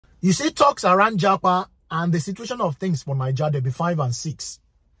You see, talks around Japa and the situation of things for Nigeria, they be 5 and 6.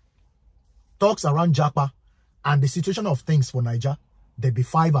 Talks around Japa and the situation of things for Nigeria, they be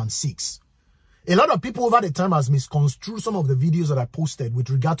 5 and 6. A lot of people over the time has misconstrued some of the videos that I posted with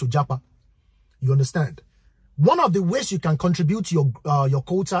regard to Japa. You understand? One of the ways you can contribute your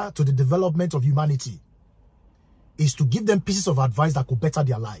quota to the development of humanity is to give them pieces of advice that could better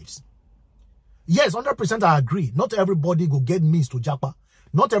their lives. Yes, 100% I agree. Not everybody will get means to Japa.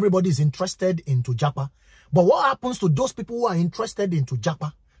 Not everybody is interested into Japa. But what happens to those people who are interested into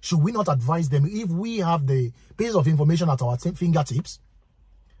Japa? Should we not advise them if we have the piece of information at our fingertips?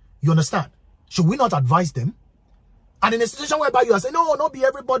 You understand? Should we not advise them? And in a situation whereby you are saying, no, not be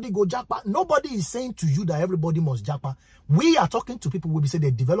everybody go Japa. Nobody is saying to you that everybody must Japa. We are talking to people who will say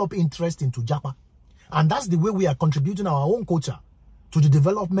they develop interest into Japa. And that's the way we are contributing our own culture to the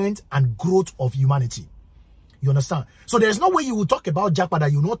development and growth of humanity. You understand? So there's no way you will talk about Japa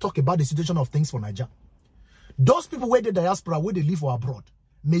that you will not talk about the situation of things for Nigeria. Those people where the diaspora, where they live or abroad,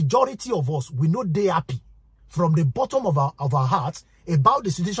 majority of us, we know they happy from the bottom of our hearts about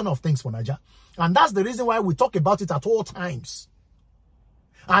the situation of things for Nigeria. And that's the reason why we talk about it at all times.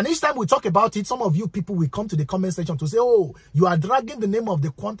 And each time we talk about it, some of you people will come to the comment section to say, oh, you are dragging the name of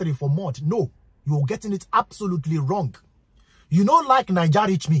the country for mud. No, you're getting it absolutely wrong. You know, like Niger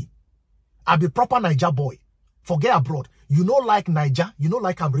reach me. I be proper Niger boy. Forget abroad. You know, like Niger, you know,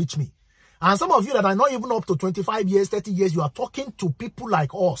 like I'm reach me. And some of you that are not even up to 25 years, 30 years, you are talking to people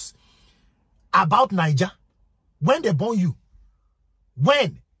like us about Niger. When they born you.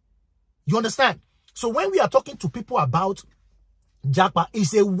 When? You understand? So when we are talking to people about Japa,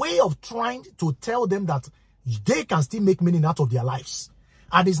 it's a way of trying to tell them that they can still make meaning out of their lives.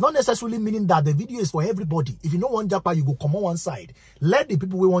 And it's not necessarily meaning that the video is for everybody. If you don't want Japa, you go come on one side. Let the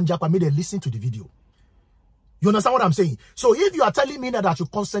people who want Japa, may they listen to the video. You understand what I'm saying? So if you are telling me that I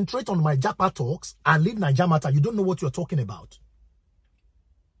should concentrate on my Japa talks and leave Niger matter, you don't know what you're talking about.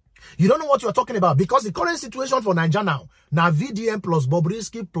 You don't know what you're talking about because the current situation for Niger now VDM plus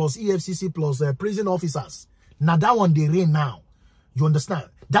Bobrisky plus EFCC plus prison officers. Now that one they reign now. You understand?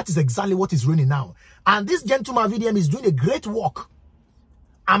 That is exactly what is reigning now. And this gentleman VDM is doing a great work.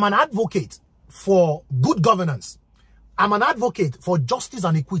 I'm an advocate for good governance. I'm an advocate for justice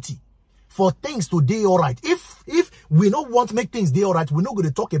and equity. For things to do all right. If we don't want to make things do all right, we're not going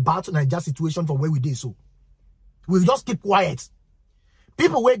to talk about Niger situation from where we did so. We'll just keep quiet.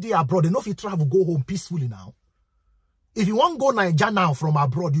 People where they abroad, they know if you travel, go home peacefully now. If you want to go Niger now from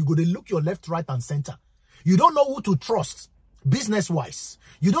abroad, you go to look your left, right, and center. You don't know who to trust, business-wise.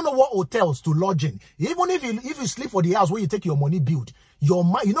 You don't know what hotels to lodge in. Even if you sleep for the house where you take your money build, you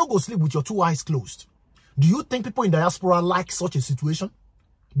don't go sleep with your 2 eyes closed. Do you think people in diaspora like such a situation?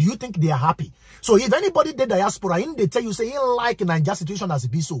 Do you think they are happy? So if anybody did diaspora, they tell you, say, he like a Niger situation as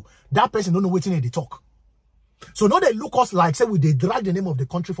it be so, that person don't know what they talk. So no, they look us like, say, they drag the name of the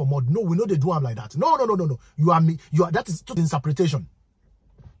country for mud. No, we know they do them like that. No. You are me. That is total interpretation.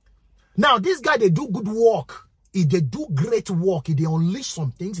 Now, this guy, they do good work. If they do great work, if they unleash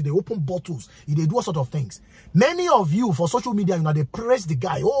some things, if they open bottles, if they do all sort of things. Many of you, for social media, you know, they praise the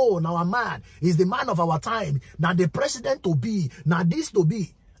guy. Oh, now a man is the man of our time. Now the president to be. Now this to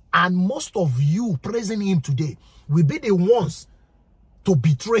be. And most of you praising him today will be the ones to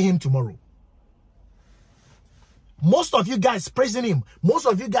betray him tomorrow. Most of you guys praising him. Most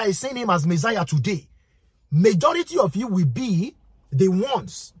of you guys seeing him as Messiah today. Majority of you will be the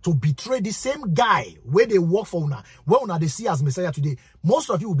ones to betray the same guy where they work for una, where una they see as Messiah today. Most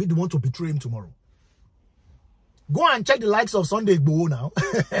of you will be the one to betray him tomorrow. Go and check the likes of Sunday Igboho now.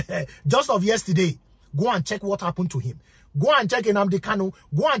 Just of yesterday. Go and check what happened to him. Go and check Nnamdi Kanu.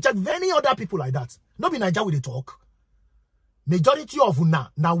 Go and check many other people like that. Not be Niger with the talk. Majority of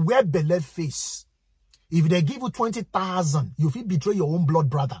una now wear belly face. If they give you 20,000, you feel betray your own blood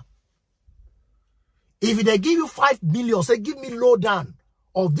brother. If they give you 5 million, say give me lowdown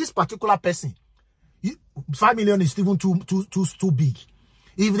of this particular person. 5 million is even too big.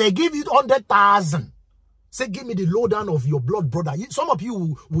 If they give you 100,000, say give me the lowdown of your blood brother. Some of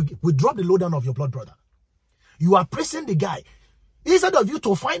you will drop the lowdown of your blood brother. You are pressing the guy. Instead of you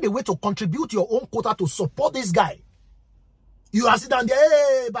to find a way to contribute your own quota to support this guy, you are sitting there,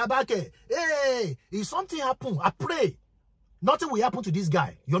 hey, Babake, hey, if something happen, I pray nothing will happen to this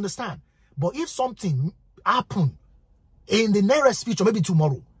guy. You understand? But if something happen in the nearest future, maybe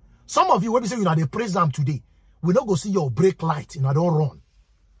tomorrow, some of you will be saying, you know, they praise them today. We not go see your brake light, you know, don't run.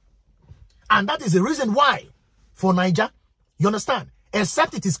 And that is the reason why, for Niger, you understand?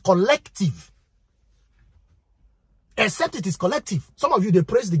 Except it is collective. Except it is collective. Some of you, they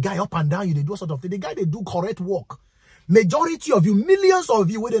praise the guy up and down, you they do sort of thing. The guy, they do correct work. Majority of you, millions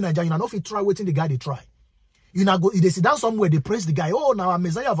of you within Nigeria, you know if you try waiting the guy they try. You now go, they sit down somewhere, they praise the guy. Oh, now I'm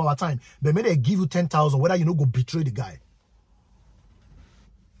Messiah of our time. But maybe they give you 10,000, whether you know go betray the guy.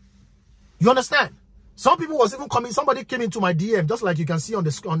 You understand? Some people was even coming. Somebody came into my DM, just like you can see on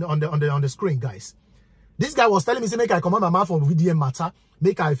the screen, guys. This guy was telling me, say, make I command my mouth for VDM matter,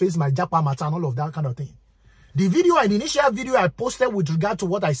 make I face my Japa matter and all of that kind of thing. The video and the initial video I posted with regard to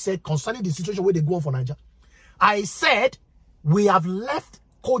what I said concerning the situation where they go on for Nigeria, I said we have left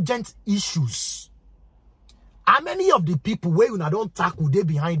cogent issues. How many of the people where we don't tackle they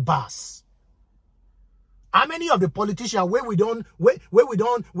behind bars? How many of the politicians where we don't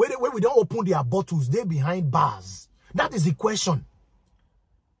open their bottles, they behind bars? That is the question.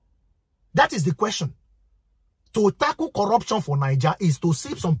 That is the question. To tackle corruption for Nigeria is to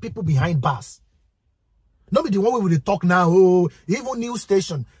save some people behind bars. Not be the one we talk now. Oh, even news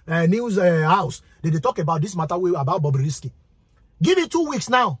station, news house, they talk about this matter about Bobrisky. Give it 2 weeks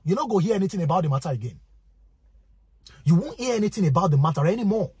now. You don't go hear anything about the matter again. You won't hear anything about the matter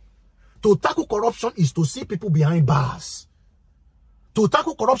anymore. To tackle corruption is to see people behind bars. To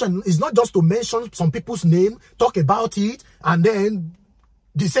tackle corruption is not just to mention some people's name, talk about it, and then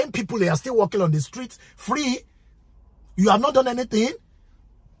the same people, they are still walking on the streets free. You have not done anything.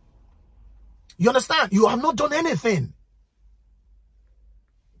 You understand? You have not done anything.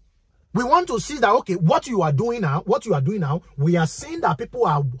 We want to see that, okay, what you are doing now, we are seeing that people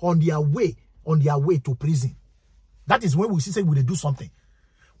are on their way to prison. That is when we say we do something.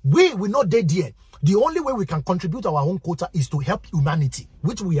 We will not dead yet. The only way we can contribute our own quota is to help humanity,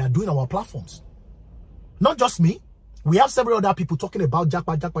 which we are doing on our platforms. Not just me. We have several other people talking about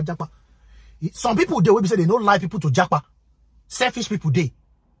Japa. Some people, they will say they don't like people to Japa. Selfish people, they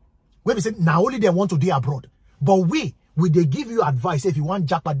will say, now only they want to do abroad. But they give you advice. If you want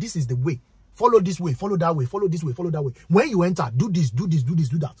Japa, this is the way. Follow this way, follow that way, follow this way, follow that way. When you enter, do this, do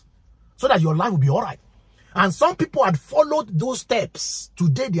that. So that your life will be all right. And some people had followed those steps.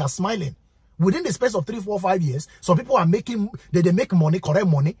 Today, they are smiling. Within the space of 3, 4, 5 years, some people are making, they make money, correct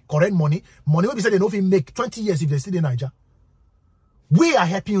money. Money will be said they know if you make 20 years if they stay in Nigeria. We are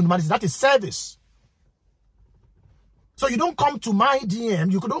helping humanity. That is service. So you don't come to my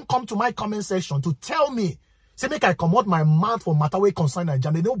DM, you don't come to my comment section to tell me, say, make I come out my mouth for matter way concern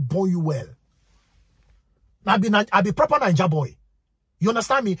Nigeria. They don't born you well. I be proper Nigeria boy. You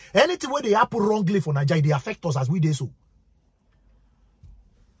understand me? Anything where they happen wrongly for Nigeria, they affect us as we do so.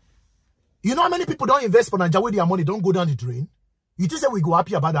 You know how many people don't invest for Nigeria where their money don't go down the drain? You think that we go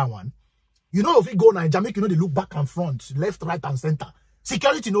happy about that one? You know if we go Nigeria, make you know they look back and front, left, right, and center.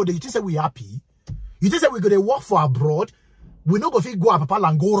 Security know that you think that we happy. You think that we go to work for abroad. We not go go up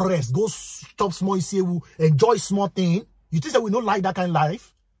and go rest, go stop small enjoy small thing. You think that we don't like that kind of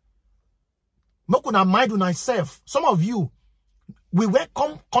life? Make una mind on myself. Some of you, we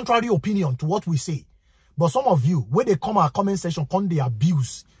welcome contrary opinion to what we say. But some of you, when they come our comment section, come they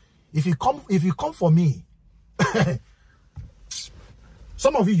abuse. If you come for me,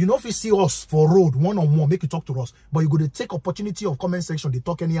 some of you know if you see us for road, one-on-one, make you talk to us. But you go to take opportunity of comment section, they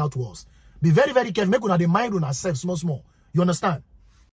talk anyhow to us. Be very, very careful. Make una the mind on ourselves, small. You understand?